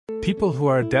People who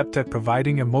are adept at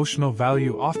providing emotional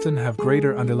value often have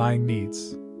greater underlying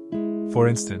needs. For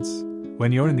instance,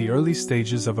 when you're in the early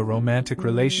stages of a romantic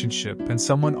relationship and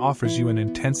someone offers you an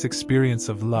intense experience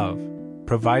of love,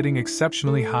 providing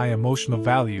exceptionally high emotional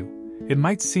value, it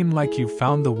might seem like you've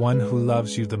found the one who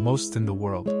loves you the most in the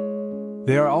world.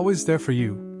 They are always there for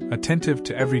you, attentive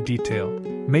to every detail,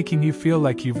 making you feel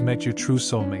like you've met your true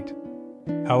soulmate.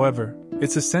 However,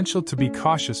 it's essential to be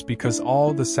cautious because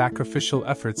all the sacrificial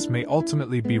efforts may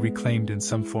ultimately be reclaimed in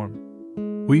some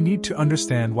form. We need to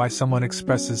understand why someone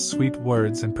expresses sweet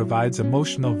words and provides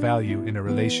emotional value in a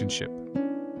relationship.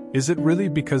 Is it really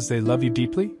because they love you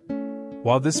deeply?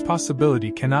 While this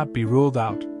possibility cannot be ruled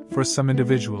out, for some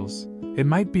individuals, it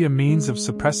might be a means of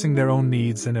suppressing their own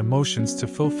needs and emotions to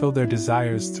fulfill their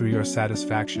desires through your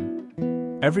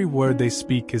satisfaction. Every word they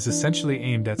speak is essentially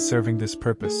aimed at serving this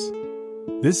purpose.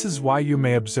 This is why you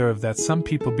may observe that some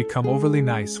people become overly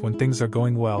nice when things are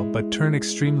going well but turn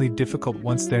extremely difficult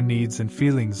once their needs and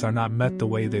feelings are not met the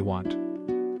way they want.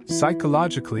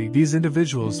 Psychologically, these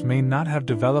individuals may not have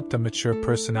developed a mature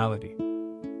personality.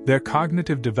 Their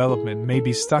cognitive development may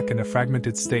be stuck in a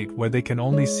fragmented state where they can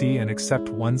only see and accept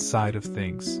one side of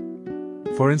things.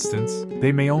 For instance,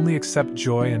 they may only accept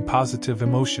joy and positive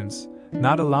emotions,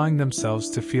 not allowing themselves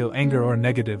to feel anger or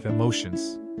negative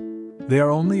emotions. They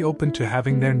are only open to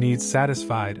having their needs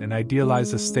satisfied and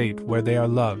idealize a state where they are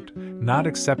loved, not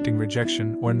accepting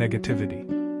rejection or negativity.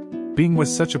 Being with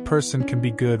such a person can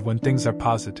be good when things are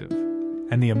positive,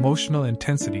 and the emotional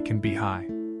intensity can be high.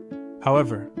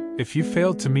 However, if you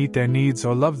fail to meet their needs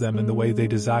or love them in the way they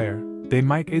desire, they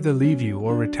might either leave you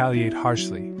or retaliate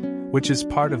harshly, which is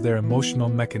part of their emotional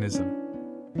mechanism.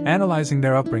 Analyzing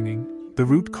their upbringing, the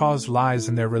root cause lies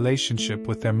in their relationship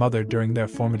with their mother during their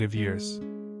formative years.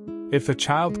 If a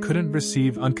child couldn't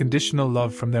receive unconditional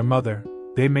love from their mother,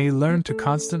 they may learn to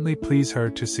constantly please her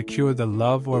to secure the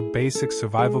love or basic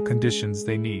survival conditions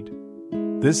they need.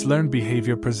 This learned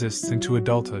behavior persists into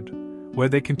adulthood, where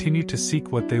they continue to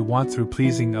seek what they want through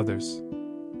pleasing others.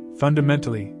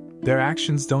 Fundamentally, their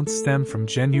actions don't stem from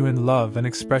genuine love and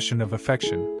expression of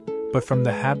affection, but from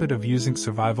the habit of using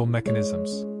survival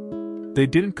mechanisms. They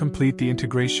didn't complete the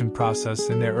integration process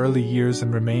in their early years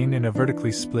and remain in a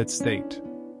vertically split state.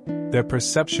 Their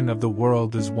perception of the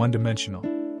world is one-dimensional.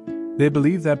 They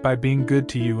believe that by being good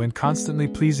to you and constantly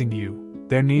pleasing you,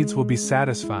 their needs will be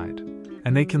satisfied,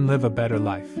 and they can live a better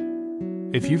life.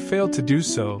 If you fail to do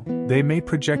so, they may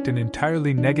project an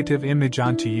entirely negative image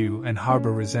onto you and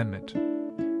harbor resentment.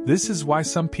 This is why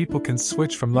some people can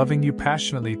switch from loving you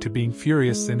passionately to being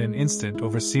furious in an instant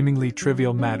over seemingly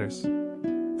trivial matters.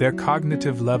 Their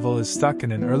cognitive level is stuck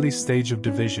in an early stage of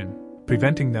division,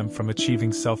 preventing them from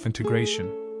achieving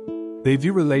self-integration. They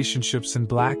view relationships in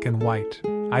black and white,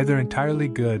 either entirely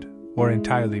good or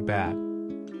entirely bad.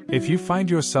 If you find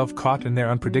yourself caught in their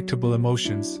unpredictable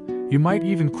emotions, you might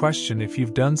even question if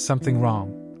you've done something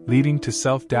wrong, leading to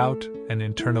self-doubt and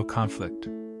internal conflict.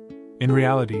 In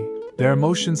reality, their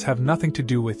emotions have nothing to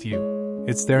do with you.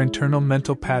 It's their internal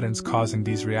mental patterns causing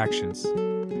these reactions.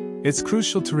 It's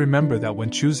crucial to remember that when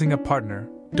choosing a partner,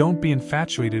 don't be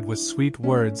infatuated with sweet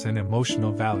words and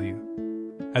emotional value.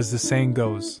 As the saying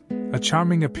goes, a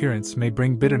charming appearance may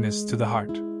bring bitterness to the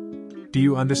heart. Do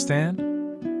you understand?